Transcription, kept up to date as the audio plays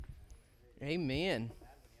Amen.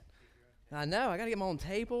 I know. I got to get my own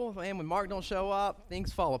table. Man, when Mark don't show up,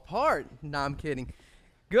 things fall apart. No, I'm kidding.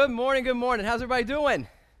 Good morning. Good morning. How's everybody doing?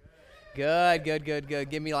 Good.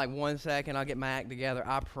 Give me like 1 second. I'll get my act together.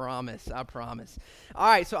 I promise. All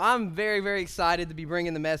right. So I'm very, very excited to be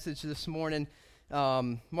bringing the message this morning.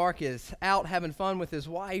 Mark is out having fun with his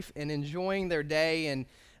wife and enjoying their day and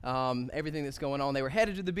everything that's going on. They were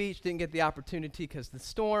headed to the beach, didn't get the opportunity because of the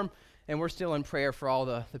storm. And we're still in prayer for all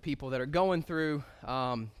the people that are going through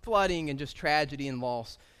flooding and just tragedy and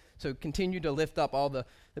loss. So continue to lift up all the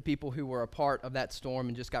people who were a part of that storm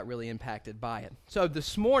and just got really impacted by it. So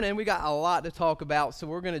this morning, we got a lot to talk about, so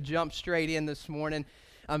we're going to jump straight in this morning.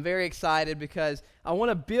 I'm very excited because I want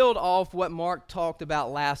to build off what Mark talked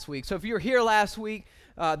about last week. So if you were here last week,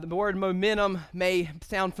 the word momentum may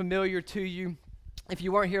sound familiar to you. If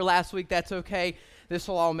you weren't here last week, that's okay. This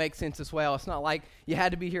will all make sense as well. It's not like you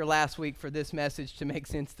had to be here last week for this message to make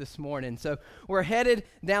sense this morning. So we're headed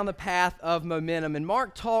down the path of momentum. And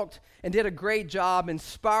Mark talked and did a great job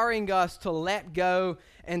inspiring us to let go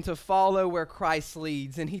and to follow where Christ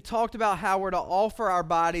leads. And he talked about how we're to offer our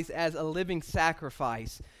bodies as a living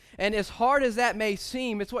sacrifice. And as hard as that may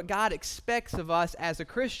seem, it's what God expects of us as a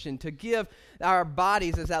Christian, to give our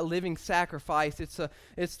bodies as that living sacrifice.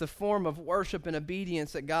 It's the form of worship and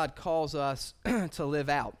obedience that God calls us to live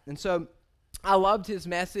out. And so I loved his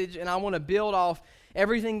message, and I want to build off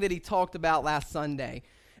everything that he talked about last Sunday.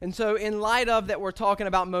 And so in light of that, we're talking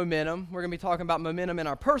about momentum. We're going to be talking about momentum in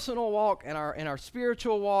our personal walk and our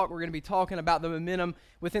spiritual walk. We're going to be talking about the momentum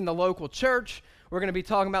within the local church. We're going to be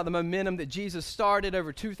talking about the momentum that Jesus started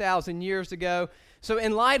over 2,000 years ago. So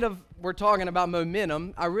in light of we're talking about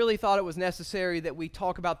momentum, I really thought it was necessary that we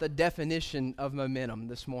talk about the definition of momentum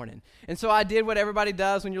this morning. And so I did what everybody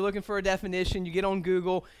does when you're looking for a definition. You get on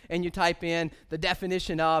Google and you type in the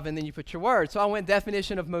definition of, and then you put your word. So I went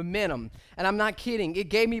definition of momentum. And I'm not kidding. It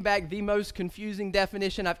gave me back the most confusing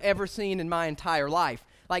definition I've ever seen in my entire life.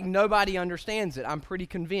 Like nobody understands it. I'm pretty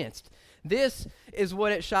convinced. This is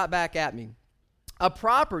what it shot back at me. A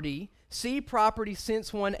property, see property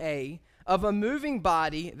sense 1A, of a moving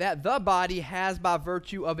body that the body has by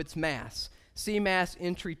virtue of its mass. See mass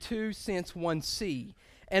entry 2, sense 1C.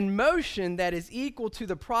 And motion that is equal to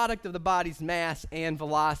the product of the body's mass and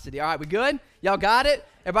velocity. All right, we good? Y'all got it?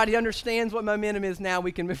 Everybody understands what momentum is now?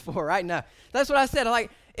 We can move forward right now. That's what I said.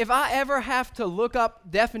 Like, if I ever have to look up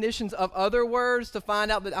definitions of other words to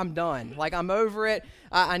find out that I'm done, like I'm over it,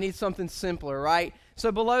 I need something simpler, right?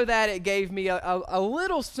 So below that, it gave me a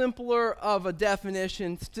little simpler of a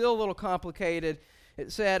definition, still a little complicated.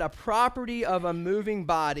 It said, a property of a moving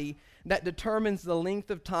body that determines the length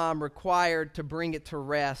of time required to bring it to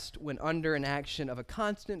rest when under an action of a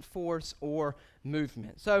constant force or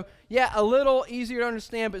movement. So, yeah, a little easier to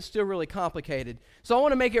understand, but still really complicated. So I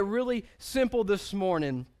want to make it really simple this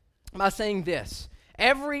morning by saying this.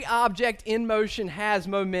 Every object in motion has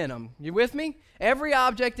momentum. You with me? Every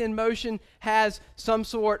object in motion has some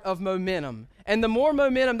sort of momentum. And the more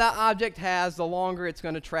momentum that object has, the longer it's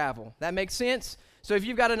going to travel. That makes sense? So if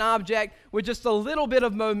you've got an object with just a little bit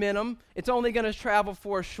of momentum, it's only going to travel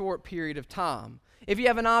for a short period of time. If you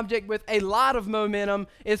have an object with a lot of momentum,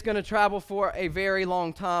 it's going to travel for a very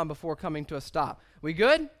long time before coming to a stop. We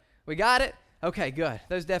good? We got it? Okay, good.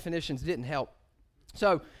 Those definitions didn't help.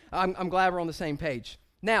 So I'm glad we're on the same page.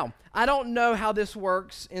 Now, I don't know how this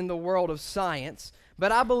works in the world of science,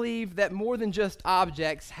 but I believe that more than just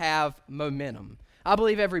objects have momentum. I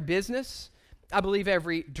believe every business, I believe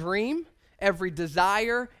every dream, every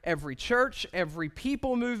desire, every church, every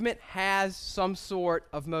people movement has some sort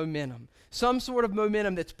of momentum. Some sort of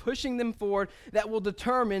momentum that's pushing them forward that will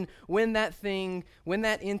determine when that thing, when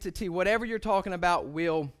that entity, whatever you're talking about,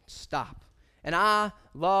 will stop. And I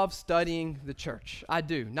love studying the church. I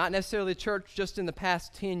do. Not necessarily the church just in the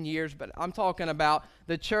past 10 years, but I'm talking about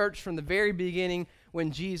the church from the very beginning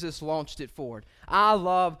when Jesus launched it forward. I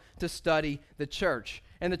love to study the church.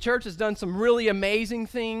 And the church has done some really amazing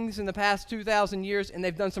things in the past 2,000 years, and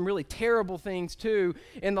they've done some really terrible things too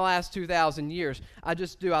in the last 2,000 years. I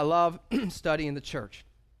just do. I love studying the church.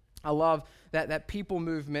 I love that people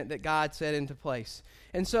movement that God set into place.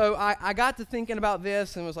 And so I got to thinking about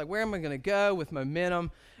this and was like, where am I going to go with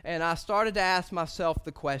momentum? And I started to ask myself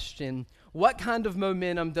the question, what kind of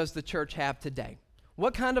momentum does the church have today?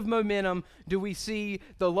 What kind of momentum do we see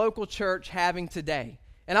the local church having today?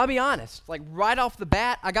 And I'll be honest, like right off the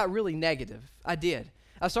bat, I got really negative. I did.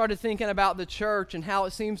 I started thinking about the church and how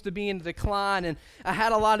it seems to be in decline, and I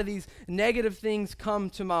had a lot of these negative things come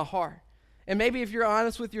to my heart. And maybe if you're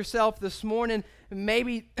honest with yourself this morning,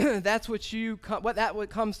 maybe that's what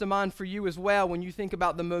comes to mind for you as well when you think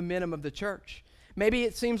about the momentum of the church. Maybe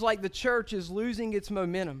it seems like the church is losing its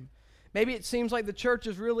momentum. Maybe it seems like the church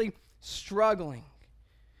is really struggling.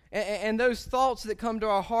 And those thoughts that come to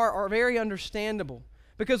our heart are very understandable,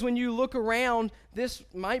 because when you look around, this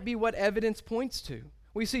might be what evidence points to.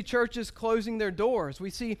 We see churches closing their doors. We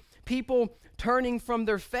see people turning from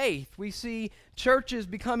their faith. We see churches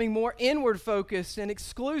becoming more inward focused and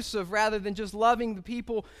exclusive rather than just loving the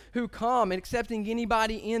people who come and accepting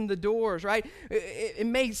anybody in the doors, right? It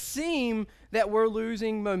may seem that we're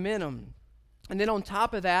losing momentum. And then on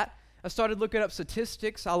top of that, I started looking up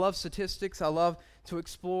statistics. I love statistics. I love to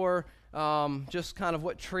explore just kind of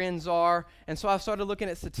what trends are. And so I started looking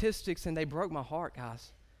at statistics, and they broke my heart,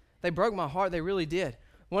 guys. They broke my heart. They really did.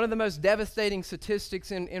 One of the most devastating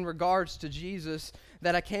statistics in regards to Jesus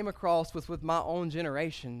that I came across was with my own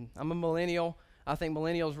generation. I'm a millennial. I think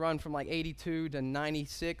millennials run from like 82 to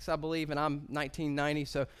 96, I believe, and I'm 1990,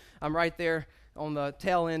 so I'm right there on the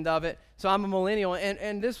tail end of it. So I'm a millennial,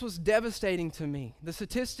 and this was devastating to me. The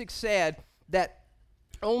statistics said that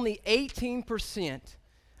only 18%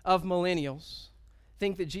 of millennials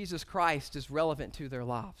think that Jesus Christ is relevant to their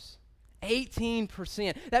lives.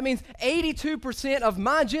 18%. That means 82% of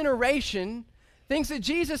my generation thinks that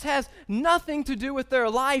Jesus has nothing to do with their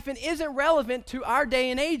life and isn't relevant to our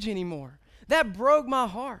day and age anymore. That broke my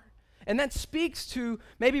heart. And that speaks to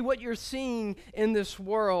maybe what you're seeing in this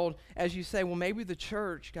world as you say, well, maybe the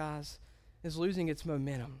church, guys, is losing its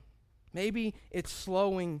momentum. Maybe it's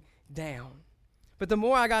slowing down. But the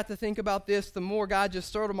more I got to think about this, the more God just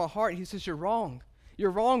stirred in my heart. He says, you're wrong.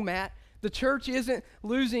 You're wrong, Matt. The church isn't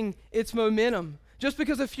losing its momentum. Just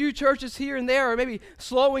because a few churches here and there are maybe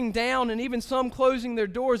slowing down and even some closing their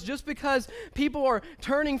doors, just because people are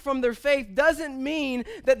turning from their faith doesn't mean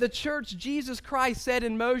that the church Jesus Christ set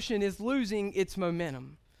in motion is losing its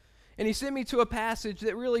momentum. And he sent me to a passage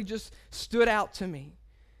that really just stood out to me.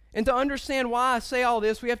 And to understand why I say all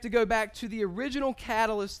this, we have to go back to the original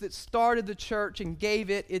catalyst that started the church and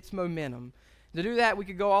gave it its momentum. To do that, we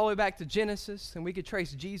could go all the way back to Genesis, and we could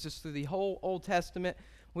trace Jesus through the whole Old Testament.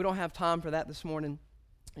 We don't have time for that this morning.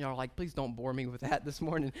 You know, like, please don't bore me with that this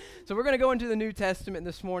morning. So we're going to go into the New Testament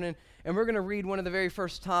this morning, and we're going to read one of the very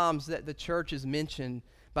first times that the church is mentioned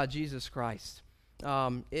by Jesus Christ.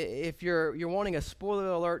 If you're wanting a spoiler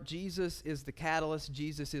alert, Jesus is the catalyst.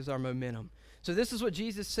 Jesus is our momentum. So this is what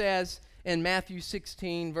Jesus says in Matthew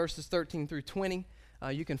 16, verses 13 through 20.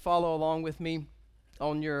 You can follow along with me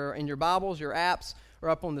in your Bibles, your apps, or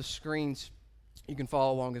up on the screens. You can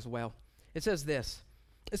follow along as well. It says this.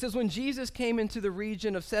 It says, when Jesus came into the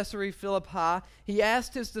region of Caesarea Philippi, he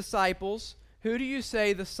asked his disciples, who do you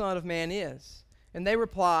say the Son of Man is? And they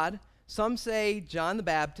replied, some say John the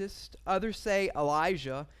Baptist, others say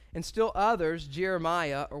Elijah, and still others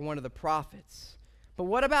Jeremiah or one of the prophets. But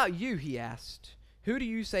what about you, he asked. Who do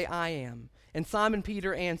you say I am? And Simon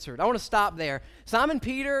Peter answered. I want to stop there. Simon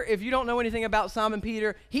Peter, if you don't know anything about Simon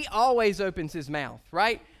Peter, he always opens his mouth,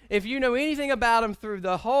 right? If you know anything about him through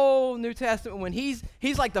the whole New Testament, when he's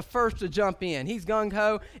like the first to jump in. He's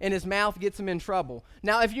gung-ho, and his mouth gets him in trouble.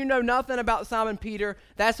 Now, if you know nothing about Simon Peter,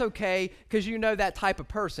 that's okay, because you know that type of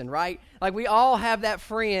person, right? Like, we all have that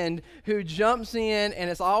friend who jumps in, and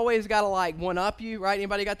it's always got to, like, one-up you, right?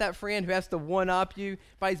 Anybody got that friend who has to one-up you?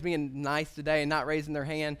 Everybody's being nice today and not raising their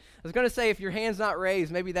hand. I was going to say, if your hand's not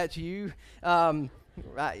raised, maybe that's you.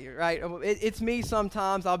 Right. It's me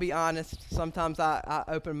sometimes, I'll be honest. Sometimes I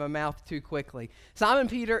open my mouth too quickly. Simon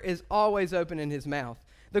Peter is always opening his mouth.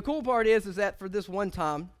 The cool part is that for this one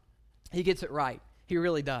time, he gets it right. He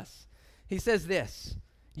really does. He says this,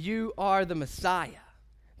 you are the Messiah,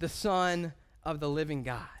 the Son of the living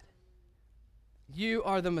God. You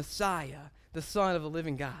are the Messiah, the Son of the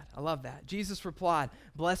living God. I love that. Jesus replied,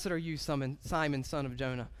 blessed are you, Simon, son of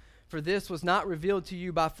Jonah. For this was not revealed to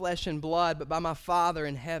you by flesh and blood, but by my Father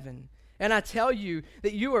in heaven. And I tell you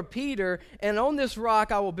that you are Peter, and on this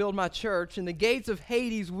rock I will build my church, and the gates of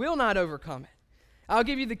Hades will not overcome it. I'll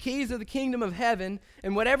give you the keys of the kingdom of heaven,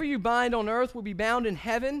 and whatever you bind on earth will be bound in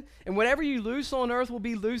heaven, and whatever you loose on earth will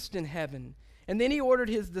be loosed in heaven. And then he ordered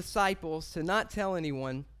his disciples to not tell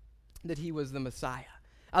anyone that he was the Messiah.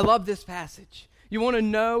 I love this passage. You want to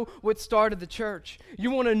know what started the church.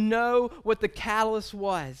 You want to know what the catalyst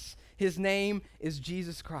was. His name is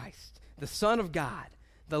Jesus Christ, the Son of God,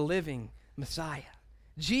 the living Messiah.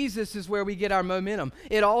 Jesus is where we get our momentum.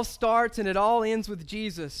 It all starts and it all ends with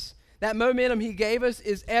Jesus. That momentum he gave us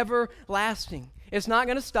is everlasting. It's not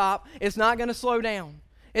going to stop. It's not going to slow down.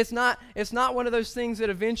 It's not one of those things that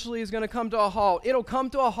eventually is going to come to a halt. It'll come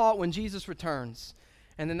to a halt when Jesus returns.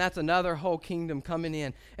 And then that's another whole kingdom coming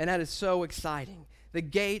in. And that is so exciting. The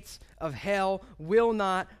gates of hell will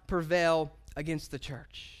not prevail against the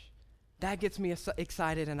church. That gets me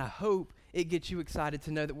excited, and I hope it gets you excited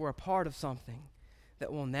to know that we're a part of something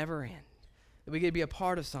that will never end, that we get to be a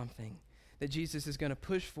part of something that Jesus is going to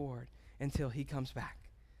push forward until he comes back.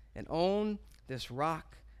 And on this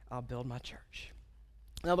rock, I'll build my church.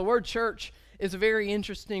 Now, the word church is a very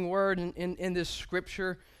interesting word in this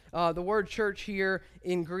scripture. The word church here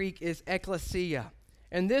in Greek is ekklesia.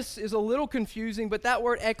 And this is a little confusing, but that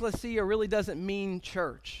word ekklesia really doesn't mean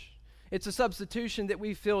church. It's a substitution that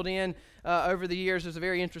we filled in over the years. There's a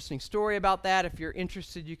very interesting story about that. If you're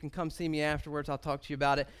interested, you can come see me afterwards. I'll talk to you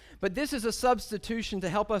about it. But this is a substitution to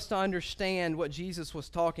help us to understand what Jesus was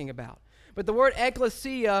talking about. But the word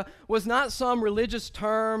ekklesia was not some religious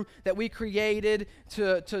term that we created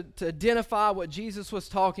to identify what Jesus was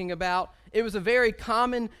talking about. It was a very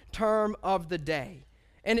common term of the day.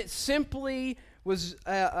 And it simply was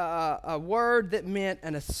a word that meant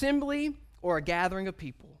an assembly or a gathering of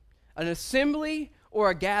people. An assembly or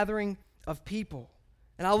a gathering of people.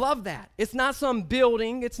 And I love that. It's not some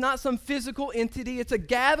building. It's not some physical entity. It's a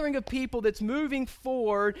gathering of people that's moving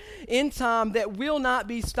forward in time that will not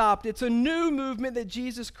be stopped. It's a new movement that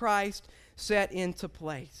Jesus Christ set into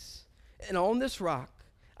place. And on this rock,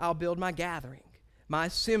 I'll build my gathering, my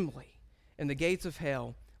assembly, and the gates of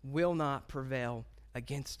hell will not prevail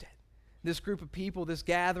against it. This group of people, this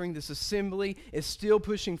gathering, this assembly is still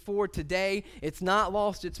pushing forward today. It's not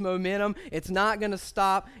lost its momentum. It's not going to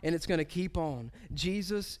stop, and it's going to keep on.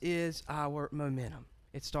 Jesus is our momentum.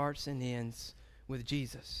 It starts and ends with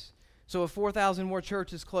Jesus. So if 4,000 more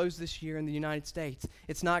churches close this year in the United States,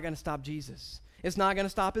 it's not going to stop Jesus. It's not going to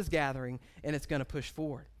stop his gathering, and it's going to push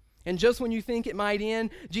forward. And just when you think it might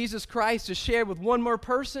end, Jesus Christ is shared with one more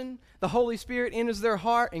person. The Holy Spirit enters their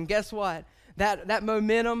heart, and guess what? That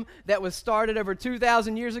momentum that was started over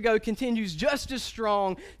 2,000 years ago continues just as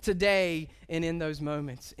strong today and in those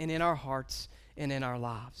moments and in our hearts and in our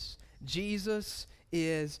lives. Jesus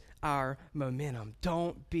is our momentum.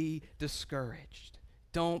 Don't be discouraged.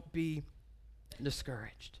 Don't be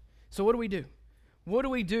discouraged. So what do we do? What do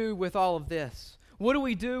we do with all of this? What do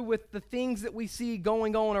we do with the things that we see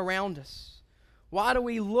going on around us? Why do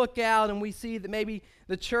we look out and we see that maybe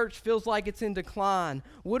the church feels like it's in decline?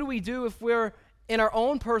 What do we do if we're in our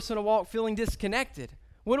own personal walk feeling disconnected?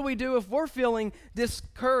 What do we do if we're feeling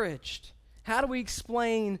discouraged? How do we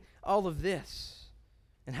explain all of this?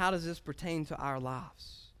 And how does this pertain to our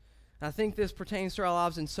lives? And I think this pertains to our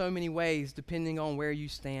lives in so many ways, depending on where you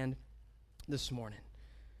stand this morning.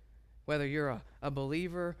 Whether you're a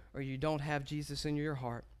believer or you don't have Jesus in your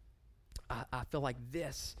heart, I feel like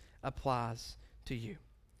this applies to you.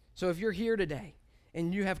 So if you're here today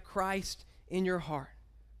and you have Christ in your heart,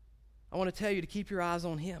 I want to tell you to keep your eyes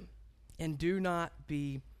on him and do not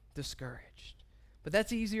be discouraged. But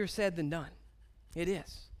that's easier said than done. It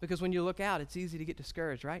is. Because when you look out, it's easy to get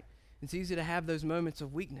discouraged, right? It's easy to have those moments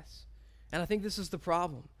of weakness. And I think this is the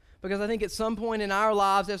problem. Because I think at some point in our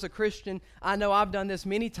lives as a Christian, I know I've done this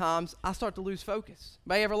many times, I start to lose focus.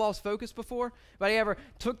 Anybody ever lost focus before? Anybody ever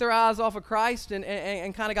took their eyes off of Christ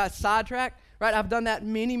and kind of got sidetracked? Right? I've done that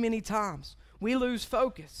many, many times. We lose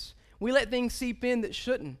focus. We let things seep in that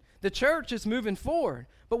shouldn't. The church is moving forward,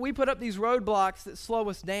 but we put up these roadblocks that slow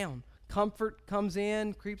us down. Comfort comes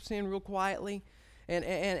in, creeps in real quietly.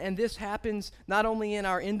 And this happens not only in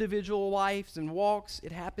our individual lives and walks,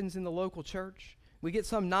 it happens in the local church. We get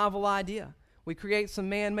some novel idea. We create some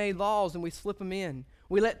man-made laws and we slip them in.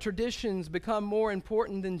 We let traditions become more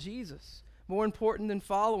important than Jesus, more important than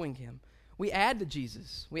following him. We add to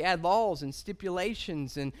Jesus. We add laws and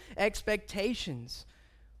stipulations and expectations.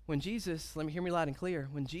 When Jesus, let me hear me loud and clear,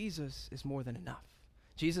 when Jesus is more than enough.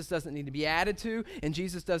 Jesus doesn't need to be added to, and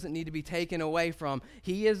Jesus doesn't need to be taken away from.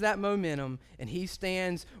 He is that momentum, and he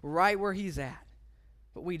stands right where he's at.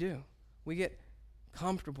 But we do. We get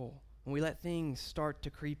comfortable, and we let things start to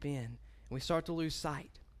creep in, and we start to lose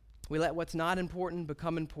sight. We let what's not important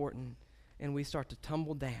become important, and we start to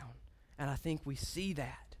tumble down. And I think we see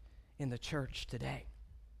that in the church today.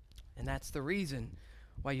 And that's the reason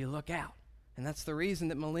why you look out. And that's the reason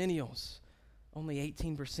that millennials, only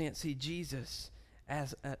 18% see Jesus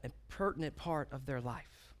as a pertinent part of their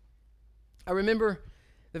life. I remember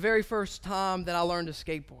the very first time that I learned to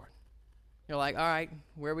skateboard. You're like, all right,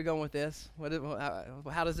 where are we going with this?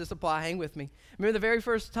 How does this apply? Hang with me. I remember the very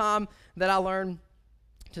first time that I learned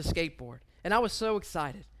to skateboard. And I was so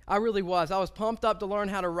excited. I really was. I was pumped up to learn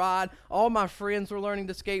how to ride. All my friends were learning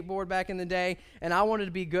to skateboard back in the day, and I wanted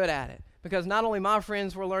to be good at it. Because not only my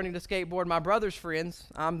friends were learning to skateboard, my brother's friends,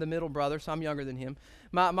 I'm the middle brother, so I'm younger than him.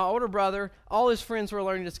 My older brother, all his friends were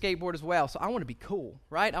learning to skateboard as well. So I wanted to be cool,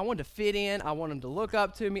 right? I wanted to fit in. I wanted them to look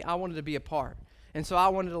up to me. I wanted to be a part. And so I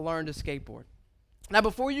wanted to learn to skateboard. Now,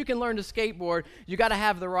 before you can learn to skateboard, you got to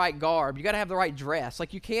have the right garb. You got to have the right dress.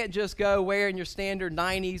 Like, you can't just go wearing your standard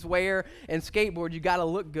 90s wear and skateboard. You got to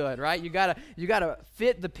look good, right? You got to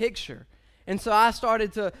fit the picture. And so I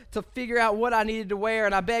started to figure out what I needed to wear,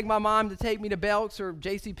 and I begged my mom to take me to Belk's or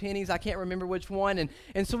JCPenney's. I can't remember which one.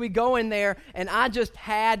 And so we go in there, and I just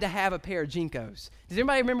had to have a pair of JNCOs. Does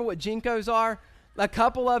anybody remember what JNCOs are? A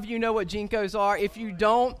couple of you know what JNCOs are. If you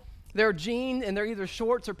don't, they're jeans, and they're either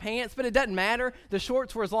shorts or pants, but it doesn't matter. The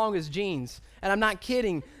shorts were as long as jeans, and I'm not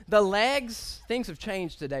kidding. The legs, things have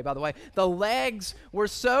changed today, by the way. The legs were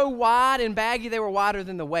so wide and baggy, they were wider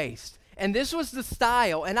than the waist. And this was the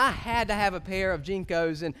style, and I had to have a pair of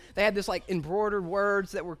JNCOs, and they had this like embroidered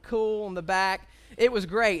words that were cool on the back. It was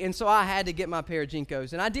great, and so I had to get my pair of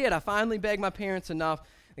JNCOs, and I did. I finally begged my parents enough.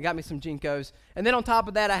 They got me some JNCOs, and then on top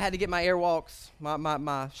of that, I had to get my Airwalks,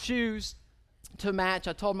 my shoes, to match.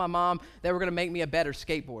 I told my mom they were going to make me a better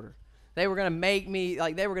skateboarder. They were going to make me,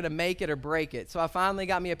 they were going to make it or break it. So I finally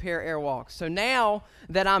got me a pair of Airwalks. So now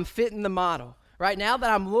that I'm fitting the model, right now that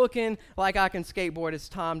I'm looking like I can skateboard, it's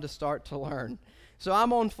time to start to learn. So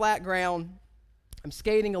I'm on flat ground. I'm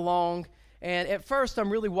skating along. And at first, I'm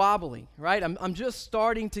really wobbly, right? I'm just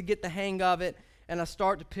starting to get the hang of it, and I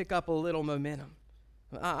start to pick up a little momentum.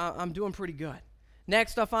 I'm doing pretty good.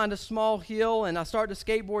 Next, I find a small hill, and I start to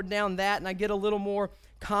skateboard down that, and I get a little more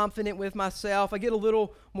confident with myself. I get a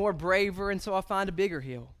little more braver, and so I find a bigger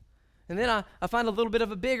hill. And then I find a little bit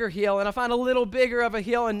of a bigger hill, and I find a little bigger of a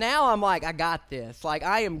hill, and now I'm like, I got this. Like,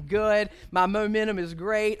 I am good. My momentum is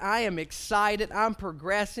great. I am excited. I'm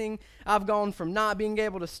progressing. I've gone from not being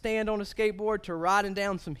able to stand on a skateboard to riding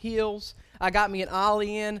down some hills. I got me an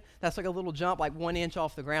ollie in. That's like a little jump, like 1 inch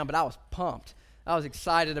off the ground, but I was pumped. I was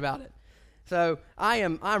excited about it. So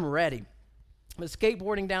I'm ready. But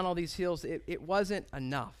skateboarding down all these hills, it wasn't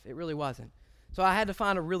enough. It really wasn't. So I had to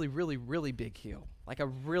find a really, really, really big hill, like a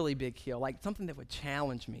really big hill, like something that would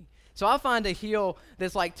challenge me. So I find a hill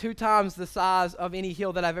that's like 2 times the size of any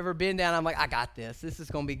hill that I've ever been down. I'm like, I got this. This is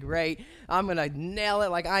going to be great. I'm going to nail it.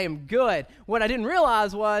 Like, I am good. What I didn't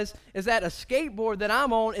realize is that a skateboard that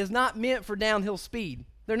I'm on is not meant for downhill speed.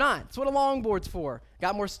 They're not. It's what a longboard's for.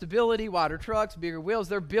 Got more stability, wider trucks, bigger wheels.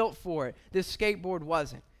 They're built for it. This skateboard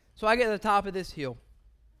wasn't. So I get to the top of this hill,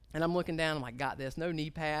 and I'm looking down. I'm like, got this. No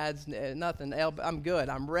knee pads, nothing. I'm good.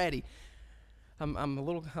 I'm ready. I'm a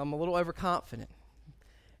little overconfident.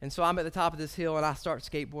 And so I'm at the top of this hill, and I start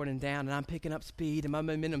skateboarding down, and I'm picking up speed, and my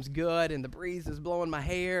momentum's good, and the breeze is blowing my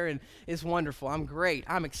hair, and it's wonderful. I'm great.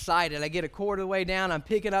 I'm excited. I get a quarter of the way down. I'm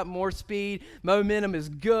picking up more speed. Momentum is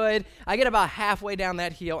good. I get about halfway down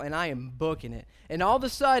that hill, and I am booking it. And all of a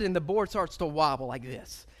sudden, the board starts to wobble like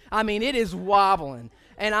this. I mean, it is wobbling,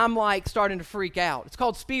 and I'm like starting to freak out. It's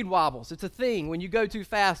called speed wobbles. It's a thing when you go too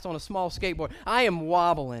fast on a small skateboard. I am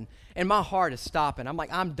wobbling, and my heart is stopping. I'm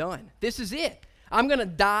like, I'm done. This is it. I'm going to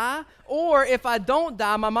die, or if I don't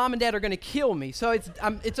die, my mom and dad are going to kill me. So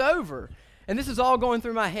it's over. And this is all going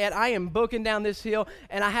through my head. I am booking down this hill,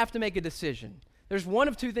 and I have to make a decision. There's one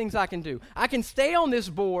of 2 things I can do. I can stay on this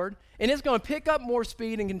board, and it's going to pick up more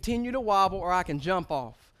speed and continue to wobble, or I can jump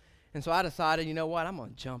off. And so I decided, you know what, I'm going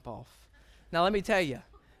to jump off. Now, let me tell you,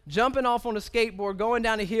 jumping off on a skateboard, going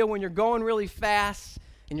down a hill when you're going really fast,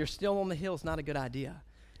 and you're still on the hill is not a good idea.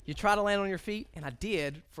 You try to land on your feet, and I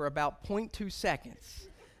did for about 0.2 seconds.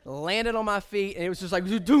 Landed on my feet, and it was just like,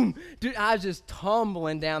 doom. Dude, I was just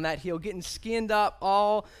tumbling down that hill, getting skinned up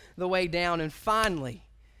all the way down, and finally,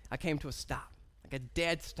 I came to a stop, like a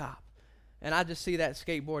dead stop. And I just see that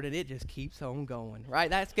skateboard, and it just keeps on going, right?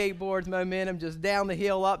 That skateboard's momentum just down the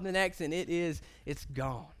hill, up the next, and it's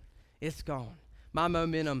gone. It's gone. My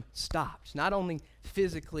momentum stopped, not only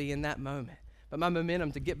physically in that moment, but my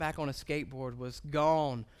momentum to get back on a skateboard was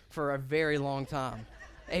gone for a very long time.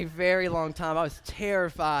 A very long time. I was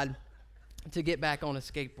terrified to get back on a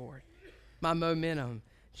skateboard. My momentum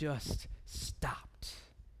just stopped.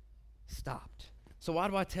 So why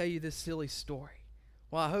do I tell you this silly story?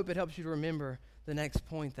 Well, I hope it helps you to remember the next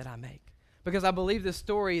point that I make. Because I believe this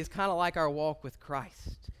story is kind of like our walk with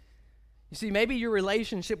Christ. You see, maybe your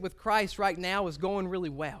relationship with Christ right now is going really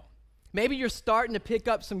well. Maybe you're starting to pick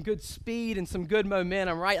up some good speed and some good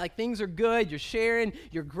momentum, right? Like things are good, you're sharing,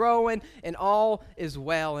 you're growing, and all is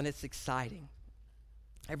well, and it's exciting.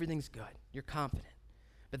 Everything's good. You're confident.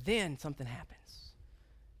 But then something happens.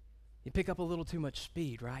 You pick up a little too much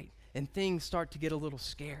speed, right? And things start to get a little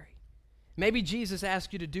scary. Maybe Jesus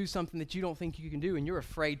asks you to do something that you don't think you can do, and you're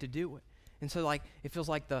afraid to do it. And so it feels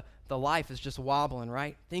like the life is just wobbling,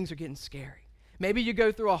 right? Things are getting scary. Maybe you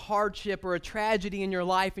go through a hardship or a tragedy in your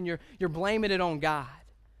life, and you're blaming it on God.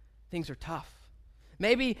 Things are tough.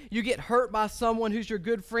 Maybe you get hurt by someone who's your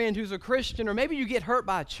good friend, who's a Christian, or maybe you get hurt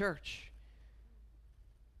by a church.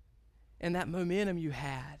 And that momentum you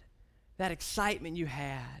had, that excitement you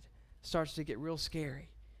had, starts to get real scary.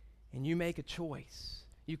 And you make a choice.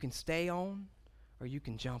 You can stay on or you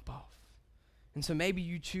can jump off. And so maybe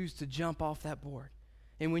you choose to jump off that board.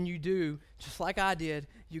 And when you do, just like I did,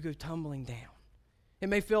 you go tumbling down. It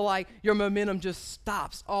may feel like your momentum just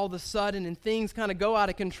stops all of a sudden and things kind of go out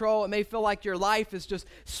of control. It may feel like your life is just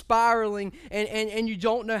spiraling and you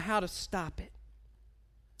don't know how to stop it.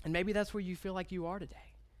 And maybe that's where you feel like you are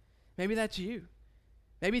today. Maybe that's you.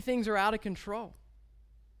 Maybe things are out of control.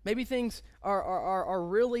 Maybe things are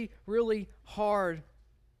really, really hard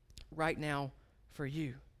right now for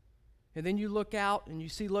you. And then you look out and you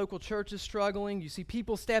see local churches struggling. You see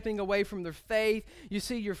people stepping away from their faith. You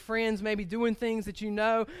see your friends maybe doing things that you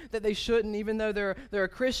know that they shouldn't, even though they're a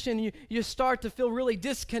Christian. You start to feel really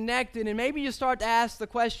disconnected. And maybe you start to ask the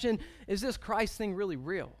question, is this Christ thing really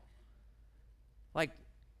real? Like,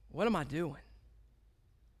 what am I doing?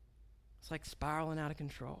 It's like spiraling out of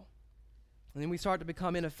control. And then we start to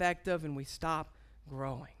become ineffective and we stop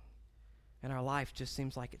growing. And our life just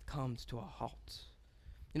seems like it comes to a halt.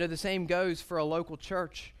 You know, the same goes for a local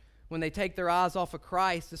church. When they take their eyes off of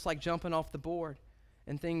Christ, it's like jumping off the board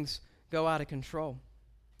and things go out of control.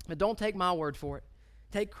 But don't take my word for it.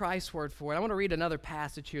 Take Christ's word for it. I want to read another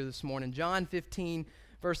passage here this morning. John 15,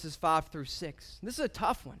 verses 5 through 6. This is a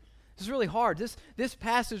tough one. This is really hard. This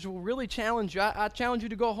passage will really challenge you. I challenge you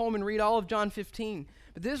to go home and read all of John 15.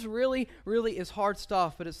 But this really, really is hard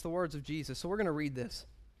stuff, but it's the words of Jesus. So we're going to read this.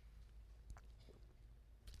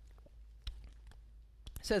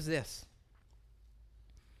 It says this.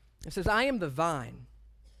 It says, I am the vine,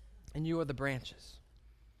 and you are the branches.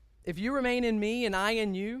 If you remain in me and I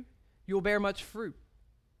in you, you will bear much fruit.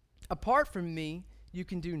 Apart from me, you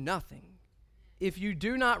can do nothing. If you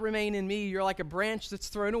do not remain in me, you're like a branch that's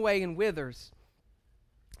thrown away and withers.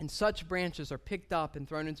 And such branches are picked up and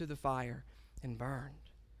thrown into the fire and burned.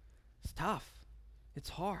 It's tough. It's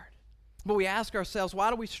hard. But we ask ourselves,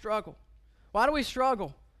 why do we struggle? Why do we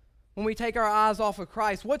struggle when we take our eyes off of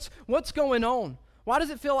Christ? What's going on? Why does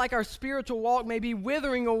it feel like our spiritual walk may be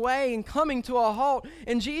withering away and coming to a halt?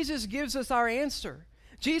 And Jesus gives us our answer.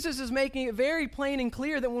 Jesus is making it very plain and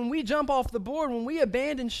clear that when we jump off the board, when we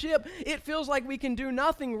abandon ship, it feels like we can do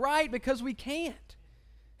nothing right because we can't.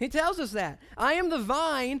 He tells us that. I am the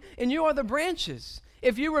vine and you are the branches.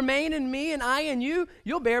 If you remain in me and I in you,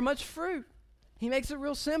 you'll bear much fruit. He makes it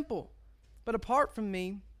real simple. But apart from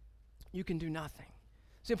me, you can do nothing.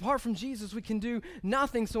 See, apart from Jesus, we can do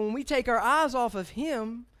nothing. So when we take our eyes off of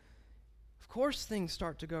him, of course things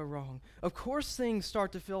start to go wrong. Of course things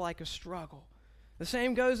start to feel like a struggle. The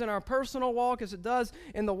same goes in our personal walk as it does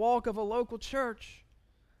in the walk of a local church.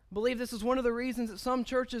 I believe this is one of the reasons that some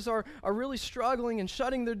churches are really struggling and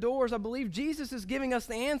shutting their doors. I believe Jesus is giving us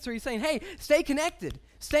the answer. He's saying, hey, stay connected.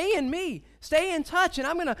 Stay in me. Stay in touch, and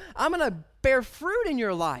I'm gonna bear fruit in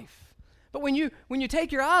your life. But when you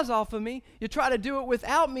take your eyes off of me, you try to do it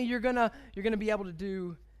without me, you're gonna be able to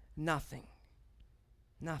do nothing.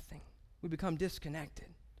 Nothing. We become disconnected.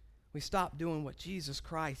 We stop doing what Jesus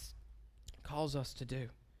Christ calls us to do.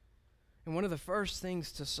 And one of the first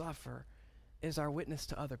things to suffer is our witness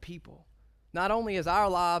to other people. Not only is our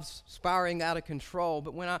lives spiraling out of control,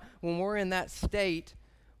 but when we're in that state,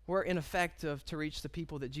 we're ineffective to reach the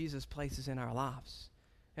people that Jesus places in our lives.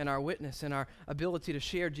 And our witness and our ability to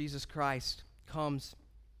share Jesus Christ comes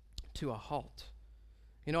to a halt.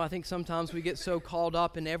 You know, I think sometimes we get so caught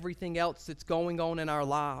up in everything else that's going on in our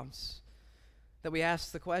lives that we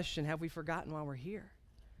ask the question, have we forgotten why we're here?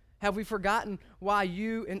 Have we forgotten why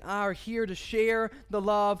you and I are here to share the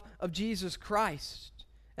love of Jesus Christ?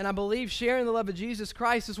 And I believe sharing the love of Jesus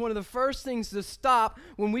Christ is one of the first things to stop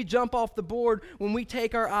when we jump off the board, when we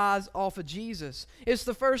take our eyes off of Jesus. It's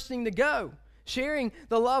the first thing to go. Sharing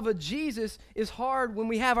the love of Jesus is hard when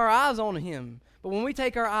we have our eyes on him. But when we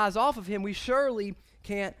take our eyes off of him, we surely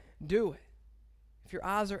can't do it. If your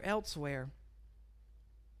eyes are elsewhere,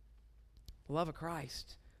 the love of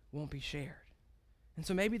Christ won't be shared. And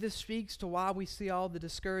so maybe this speaks to why we see all the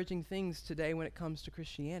discouraging things today when it comes to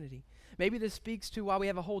Christianity. Maybe this speaks to why we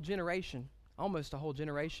have a whole generation, almost a whole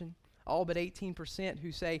generation, all but 18%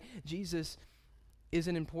 who say, Jesus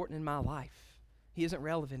isn't important in my life. He isn't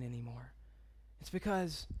relevant anymore. It's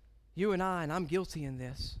because you and I'm guilty in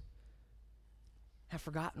this, have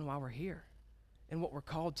forgotten why we're here and what we're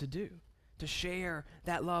called to do, to share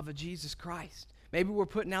that love of Jesus Christ. Maybe we're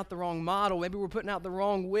putting out the wrong model. Maybe we're putting out the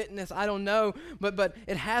wrong witness. I don't know. But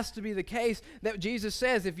it has to be the case that Jesus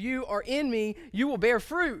says, if you are in me, you will bear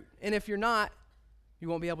fruit. And if you're not, you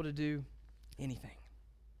won't be able to do anything.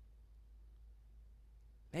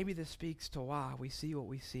 maybe this speaks to why we see what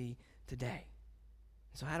we see today.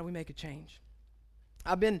 So how do we make a change?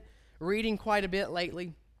 I've been reading quite a bit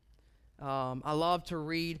lately. I love to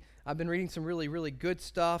read. I've been reading some really, really good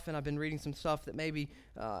stuff, and I've been reading some stuff that maybe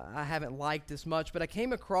I haven't liked as much. But I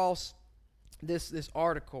came across this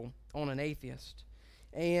article on an atheist.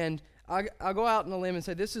 And I'll go out on a limb and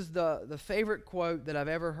say this is the favorite quote that I've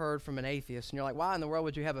ever heard from an atheist. And you're like, why in the world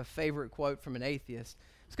would you have a favorite quote from an atheist?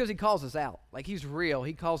 It's because he calls us out. Like, he's real.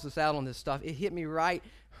 He calls us out on this stuff. It hit me right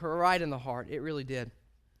in the heart. It really did.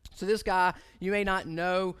 So this guy, you may not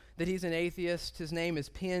know that he's an atheist. His name is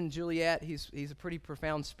Penn Jillette. He's a pretty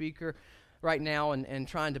profound speaker right now and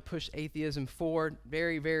trying to push atheism forward.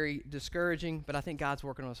 Very, very discouraging, but I think God's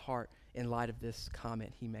working on his heart in light of this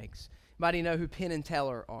comment he makes. Anybody know who Penn and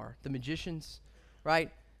Teller are? The magicians,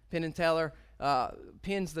 right? Penn and Teller.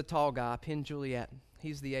 Penn's the tall guy, Penn Jillette.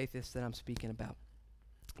 He's the atheist that I'm speaking about.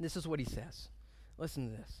 This is what he says. Listen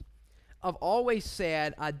to this. I've always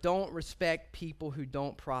said I don't respect people who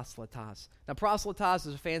don't proselytize. Now, proselytize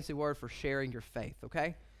is a fancy word for sharing your faith,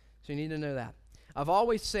 okay? So you need to know that. I've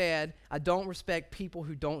always said I don't respect people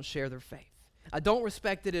who don't share their faith. I don't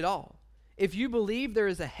respect it at all. If you believe there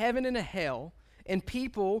is a heaven and a hell, and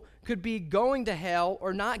people could be going to hell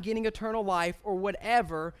or not getting eternal life or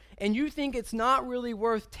whatever, and you think it's not really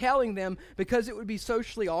worth telling them because it would be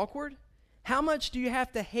socially awkward, how much do you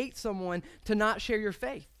have to hate someone to not share your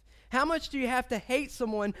faith? How much do you have to hate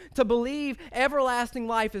someone to believe everlasting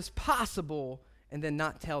life is possible and then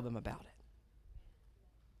not tell them about it?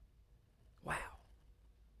 Wow.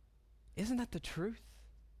 Isn't that the truth?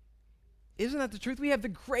 Isn't that the truth? We have the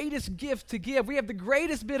greatest gift to give. We have the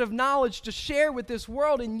greatest bit of knowledge to share with this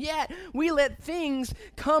world, and yet we let things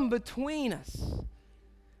come between us.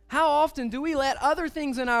 How often do we let other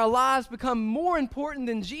things in our lives become more important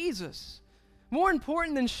than Jesus? More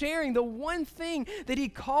important than sharing the one thing that he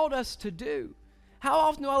called us to do? How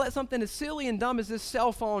often do I let something as silly and dumb as this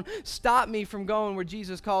cell phone stop me from going where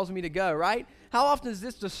Jesus calls me to go, right? How often does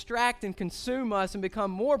this distract and consume us and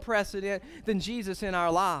become more precedent than Jesus in our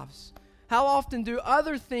lives? How often do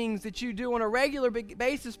other things that you do on a regular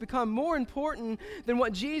basis become more important than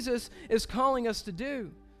what Jesus is calling us to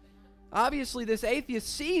do? Obviously, this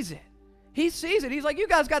atheist sees it. He sees it. He's like, you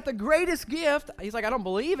guys got the greatest gift. He's like, I don't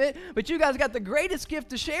believe it, but you guys got the greatest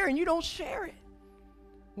gift to share, and you don't share it.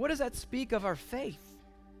 What does that speak of our faith?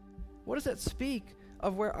 What does that speak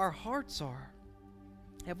of where our hearts are?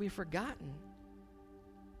 Have we forgotten?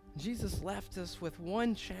 Jesus left us with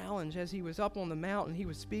one challenge as he was up on the mountain. He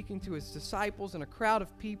was speaking to his disciples and a crowd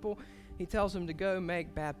of people. He tells them to go,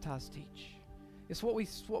 make, baptize, teach. It's what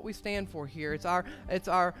we stand for here. It's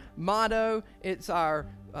our motto. It's our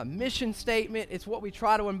mission statement. It's what we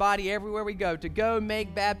try to embody everywhere we go. To go,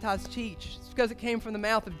 make, baptize, teach. It's because it came from the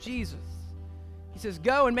mouth of Jesus. He says,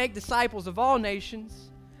 go and make disciples of all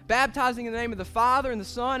nations, baptizing in the name of the Father and the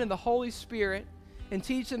Son and the Holy Spirit, and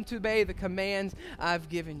teach them to obey the commands I've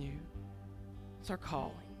given you. It's our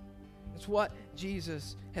calling. It's what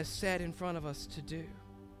Jesus has set in front of us to do.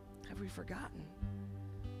 Have we forgotten?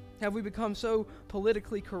 Have we become so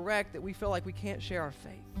politically correct that we feel like we can't share our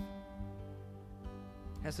faith?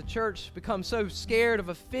 Has the church become so scared of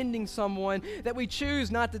offending someone that we choose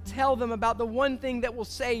not to tell them about the one thing that will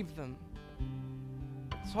save them?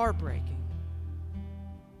 It's heartbreaking,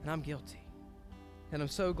 and I'm guilty. And I'm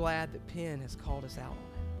so glad that Penn has called us out on it.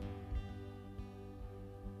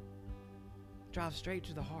 Drive straight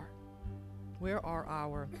to the heart. Where are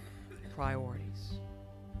our priorities?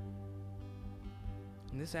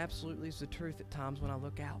 And this absolutely is the truth at times when I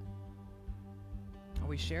look out. Are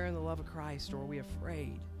we sharing the love of Christ, or are we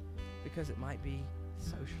afraid because it might be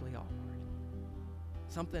socially awkward?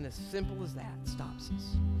 Something as simple as that stops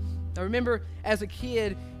us. I remember as a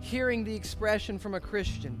kid hearing the expression from a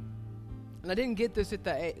Christian, and I didn't get this at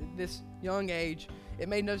this young age. It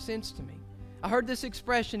made no sense to me. I heard this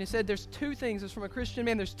expression. It said there's two things. It's from a Christian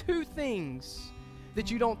man. There's two things that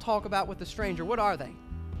you don't talk about with a stranger. What are they?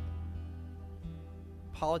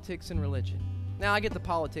 Politics and religion. Now, I get the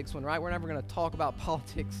politics one, right? We're never going to talk about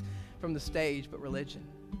politics from the stage, but religion.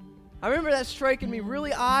 I remember that striking me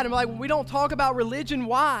really odd. I'm like, we don't talk about religion.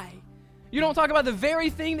 Why? You don't talk about the very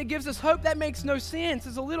thing that gives us hope? That makes no sense.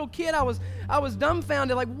 As a little kid, I was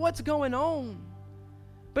dumbfounded, like, what's going on?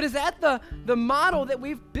 But is that the model that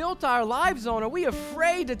we've built our lives on? Are we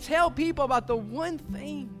afraid to tell people about the one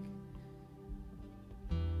thing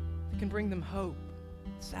that can bring them hope,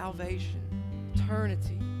 salvation,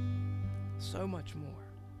 eternity, so much more?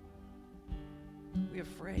 We're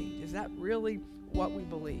afraid. Is that really what we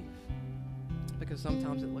believe? Because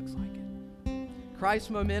sometimes it looks like it.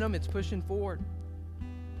 Christ's momentum, it's pushing forward.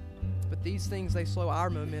 But But these things, they slow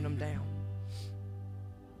our momentum down.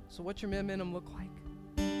 So what's your momentum look like?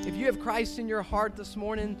 If you have Christ in your heart this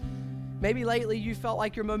morning, maybe lately you felt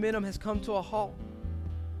like your momentum has come to a halt.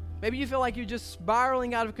 Maybe you feel like you're just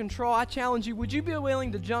spiraling out of control. I challenge you, would you be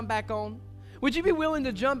willing to jump back on? Would you be willing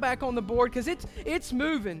to jump back on the board? Because it's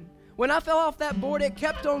moving. When I fell off that board, it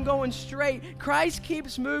kept on going straight. Christ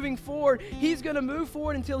keeps moving forward. He's going to move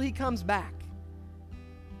forward until he comes back.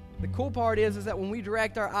 The cool part is that when we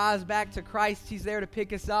direct our eyes back to Christ, he's there to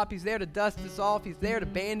pick us up. He's there to dust us off. He's there to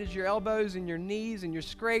bandage your elbows and your knees and your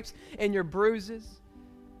scrapes and your bruises.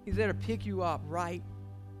 He's there to pick you up right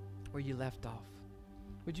where you left off.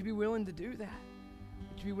 Would you be willing to do that?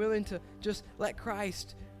 Would you be willing to just let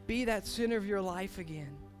Christ be that center of your life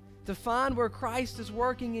again? To find where Christ is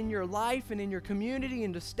working in your life and in your community,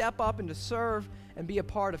 and to step up and to serve and be a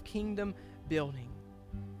part of kingdom building.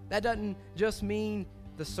 That doesn't just mean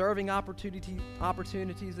the serving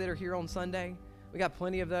opportunities that are here on Sunday. We got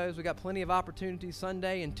plenty of those. We got plenty of opportunities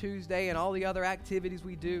Sunday and Tuesday and all the other activities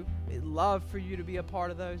we do. We'd love for you to be a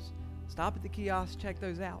part of those. Stop at the kiosk, check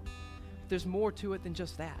those out. But there's more to it than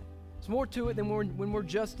just that. There's more to it than when we're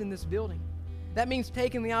just in this building. That means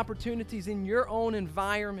taking the opportunities in your own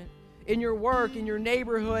environment, in your work, in your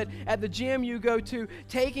neighborhood, at the gym you go to,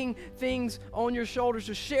 taking things on your shoulders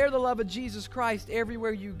to share the love of Jesus Christ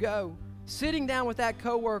everywhere you go. Sitting down with that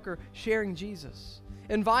coworker, sharing Jesus.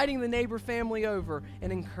 Inviting the neighbor family over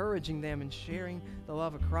and encouraging them and sharing the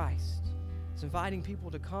love of Christ. It's inviting people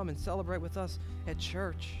to come and celebrate with us at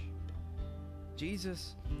church.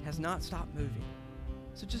 Jesus has not stopped moving.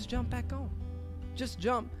 So just jump back on. Just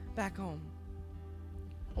jump back on.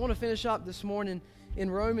 I want to finish up this morning in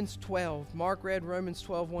Romans 12. Mark read Romans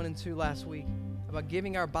 12, 1 and 2 last week about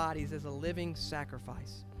giving our bodies as a living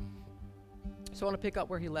sacrifice. So I want to pick up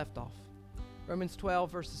where he left off. Romans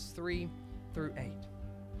 12, verses 3 through 8.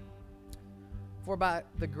 For by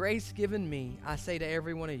the grace given me, I say to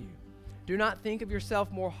every one of you, do not think of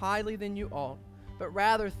yourself more highly than you ought, but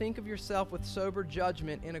rather think of yourself with sober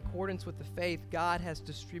judgment in accordance with the faith God has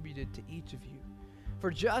distributed to each of you.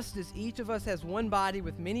 For just as each of us has one body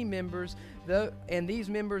with many members, and these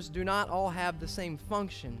members do not all have the same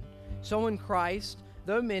function, so in Christ,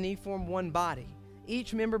 though many form one body,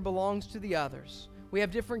 each member belongs to the others. We have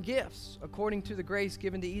different gifts according to the grace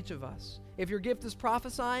given to each of us. If your gift is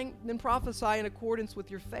prophesying, then prophesy in accordance with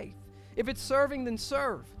your faith. If it's serving, then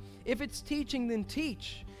serve. If it's teaching, then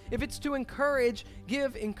teach. If it's to encourage,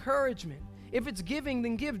 give encouragement. If it's giving,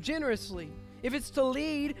 then give generously. If it's to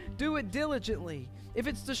lead, do it diligently. If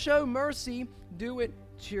it's to show mercy, do it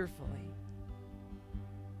cheerfully.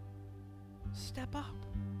 Step up.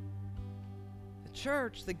 The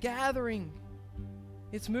church, the gathering,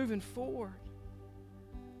 it's moving forward.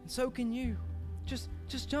 And so can you. Just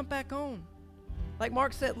jump back on. Like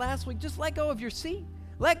Mark said last week, just let go of your seat.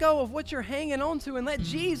 Let go of what you're hanging on to and let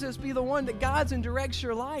Jesus be the one that guides and directs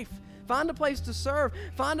your life. Find a place to serve.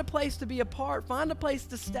 Find a place to be a part. Find a place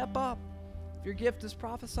to step up. If your gift is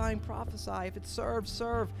prophesying, prophesy. If it's serve,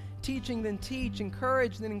 serve. Teaching, then teach.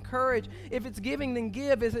 Encourage, then encourage. If it's giving, then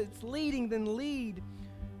give. If it's leading, then lead.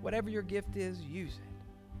 Whatever your gift is, use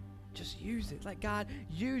it. Just use it. Let God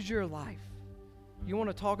use your life. You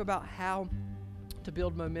want to talk about how to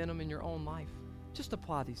build momentum in your own life? Just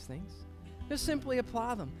apply these things. Just simply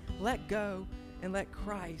apply them. Let go and let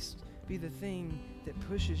Christ be the thing that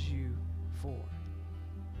pushes you forward.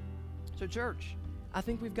 So church, I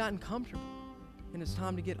think we've gotten comfortable, and it's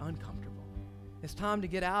time to get uncomfortable. It's time to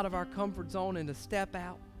get out of our comfort zone and to step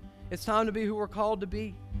out. It's time to be who we're called to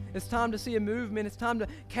be. It's time to see a movement. It's time to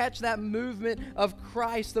catch that movement of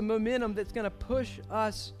Christ, the momentum that's going to push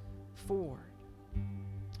us forward.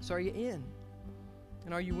 So are you in?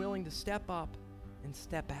 And are you willing to step up and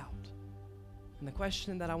step out? And the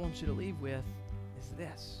question that I want you to leave with is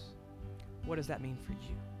this. What does that mean for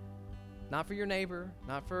you? Not for your neighbor,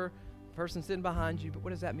 not for the person sitting behind you, but what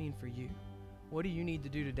does that mean for you? What do you need to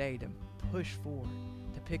do today to push forward,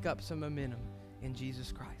 to pick up some momentum in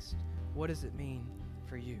Jesus Christ? What does it mean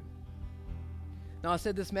for you? Now, I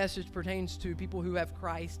said this message pertains to people who have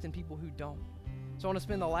Christ and people who don't. So I want to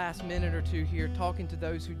spend the last minute or two here talking to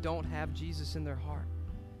those who don't have Jesus in their heart.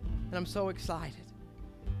 And I'm so excited.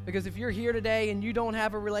 Because if you're here today and you don't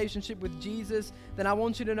have a relationship with Jesus, then I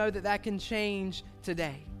want you to know that that can change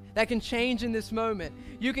today. That can change in this moment.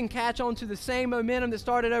 You can catch on to the same momentum that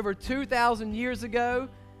started over 2,000 years ago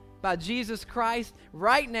by Jesus Christ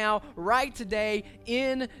right now, right today,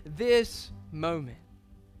 in this moment.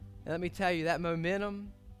 And let me tell you, that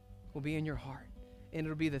momentum will be in your heart. And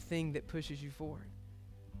it'll be the thing that pushes you forward.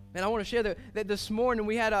 And I want to share that this morning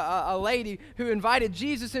we had a lady who invited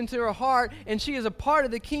Jesus into her heart, and she is a part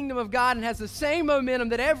of the kingdom of God and has the same momentum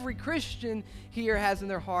that every Christian here has in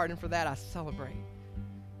their heart, and for that I celebrate.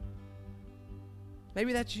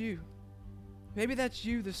 Maybe that's you. Maybe that's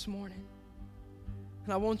you this morning.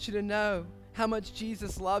 And I want you to know how much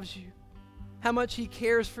Jesus loves you, how much he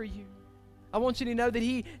cares for you. I want you to know that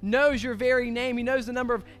he knows your very name. He knows the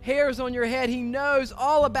number of hairs on your head. He knows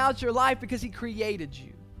all about your life because he created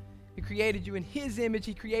you. He created you in his image.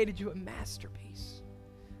 He created you a masterpiece.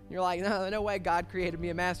 And you're like, no way God created me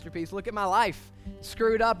a masterpiece. Look at my life. It's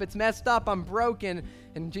screwed up. It's messed up. I'm broken.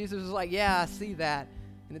 And Jesus was like, yeah, I see that.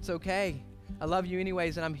 And it's okay. I love you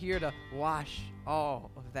anyways, and I'm here to wash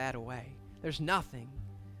all of that away. There's nothing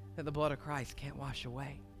that the blood of Christ can't wash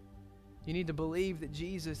away. You need to believe that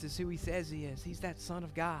Jesus is who he says he is. He's that Son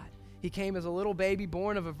of God. He came as a little baby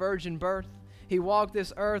born of a virgin birth. He walked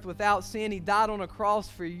this earth without sin. He died on a cross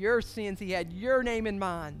for your sins. He had your name in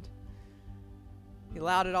mind. He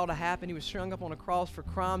allowed it all to happen. He was strung up on a cross for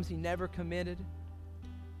crimes he never committed.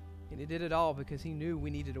 And he did it all because he knew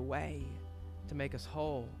we needed a way to make us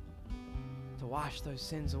whole, to wash those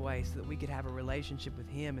sins away so that we could have a relationship with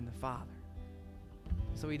him and the Father.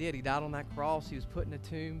 So he did. He died on that cross. He was put in a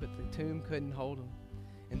tomb, but the tomb couldn't hold him.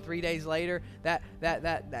 And 3 days later, that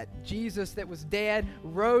Jesus that was dead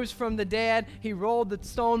rose from the dead. He rolled the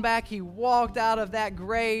stone back. He walked out of that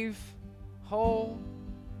grave whole.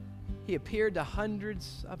 He appeared to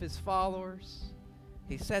hundreds of his followers.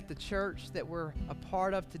 He set the church that we're a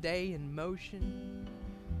part of today in motion.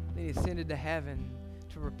 Then he ascended to heaven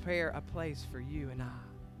to prepare a place for you and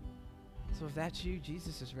I. So if that's you,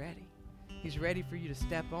 Jesus is ready. He's ready for you to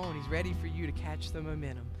step on. He's ready for you to catch the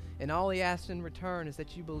momentum. And all he asks in return is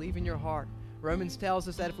that you believe in your heart. Romans tells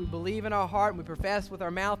us that if we believe in our heart and we profess with our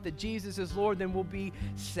mouth that Jesus is Lord, then we'll be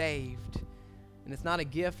saved. And it's not a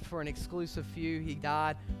gift for an exclusive few. He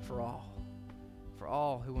died for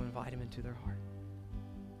all who will invite him into their heart.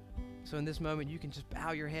 So in this moment, you can just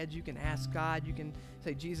bow your heads. You can ask God. You can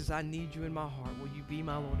say, Jesus, I need you in my heart. Will you be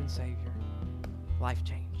my Lord and Savior? Life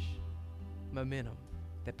change. Momentum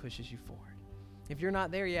that pushes you forward. If you're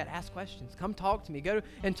not there yet, ask questions. Come talk to me. Go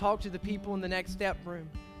and talk to the people in the Next Step room.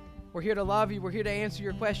 We're here to love you. We're here to answer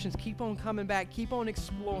your questions. Keep on coming back. Keep on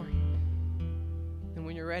exploring. And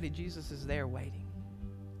when you're ready, Jesus is there waiting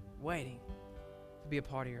to be a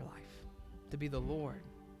part of your life, to be the Lord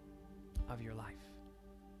of your life.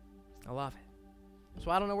 I love it.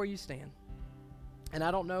 So I don't know where you stand, and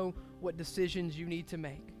I don't know what decisions you need to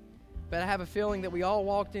make, but I have a feeling that we all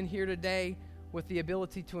walked in here today with the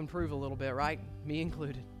ability to improve a little bit, right? Me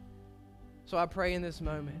included. So I pray in this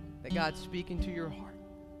moment that God's speaking to your heart,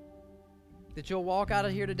 that you'll walk out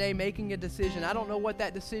of here today making a decision. I don't know what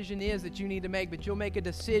that decision is that you need to make, but you'll make a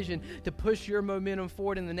decision to push your momentum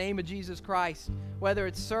forward in the name of Jesus Christ. Whether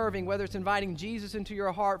it's serving, whether it's inviting Jesus into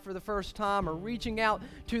your heart for the first time, or reaching out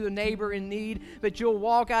to the neighbor in need, but you'll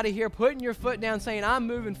walk out of here putting your foot down saying, I'm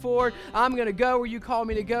moving forward. I'm going to go where you call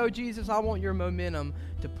me to go. Jesus, I want your momentum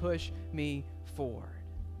to push me forward.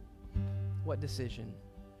 What decision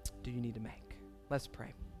do you need to make? Let's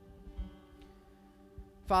pray.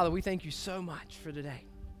 Father, we thank you so much for today.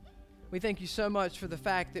 We thank you so much for the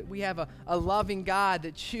fact that we have a loving God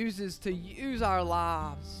that chooses to use our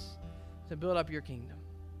lives to build up your kingdom.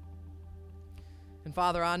 And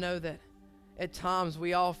Father, I know that at times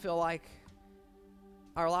we all feel like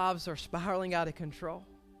our lives are spiraling out of control.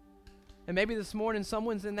 And maybe this morning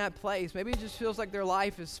someone's in that place. Maybe it just feels like their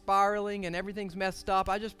life is spiraling and everything's messed up.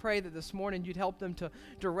 I just pray that this morning you'd help them to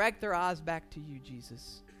direct their eyes back to you,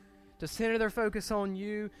 Jesus. To center their focus on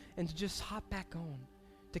you and to just hop back on.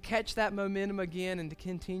 To catch that momentum again and to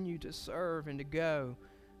continue to serve and to go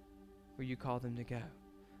where you call them to go.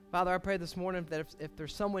 Father, I pray this morning that if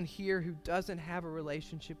there's someone here who doesn't have a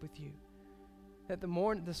relationship with you, that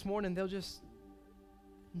this morning they'll just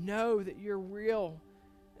know that you're real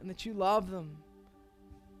and that you love them,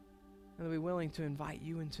 and they'll be willing to invite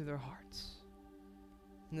you into their hearts.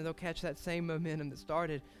 And then they'll catch that same momentum that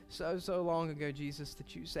started so long ago, Jesus,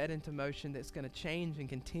 that you set into motion that's going to change and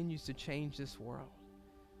continues to change this world.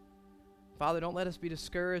 Father, don't let us be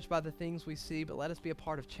discouraged by the things we see, but let us be a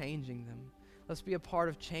part of changing them. Let's be a part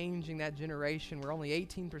of changing that generation where only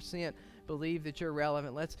 18% believe that you're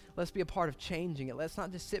relevant. Let's be a part of changing it. Let's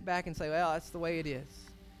not just sit back and say, well, that's the way it is.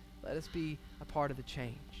 Let us be a part of the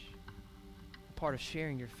change, a part of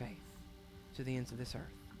sharing your faith to the ends of this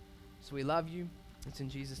earth. So we love you. It's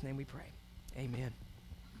in Jesus' name we pray. Amen.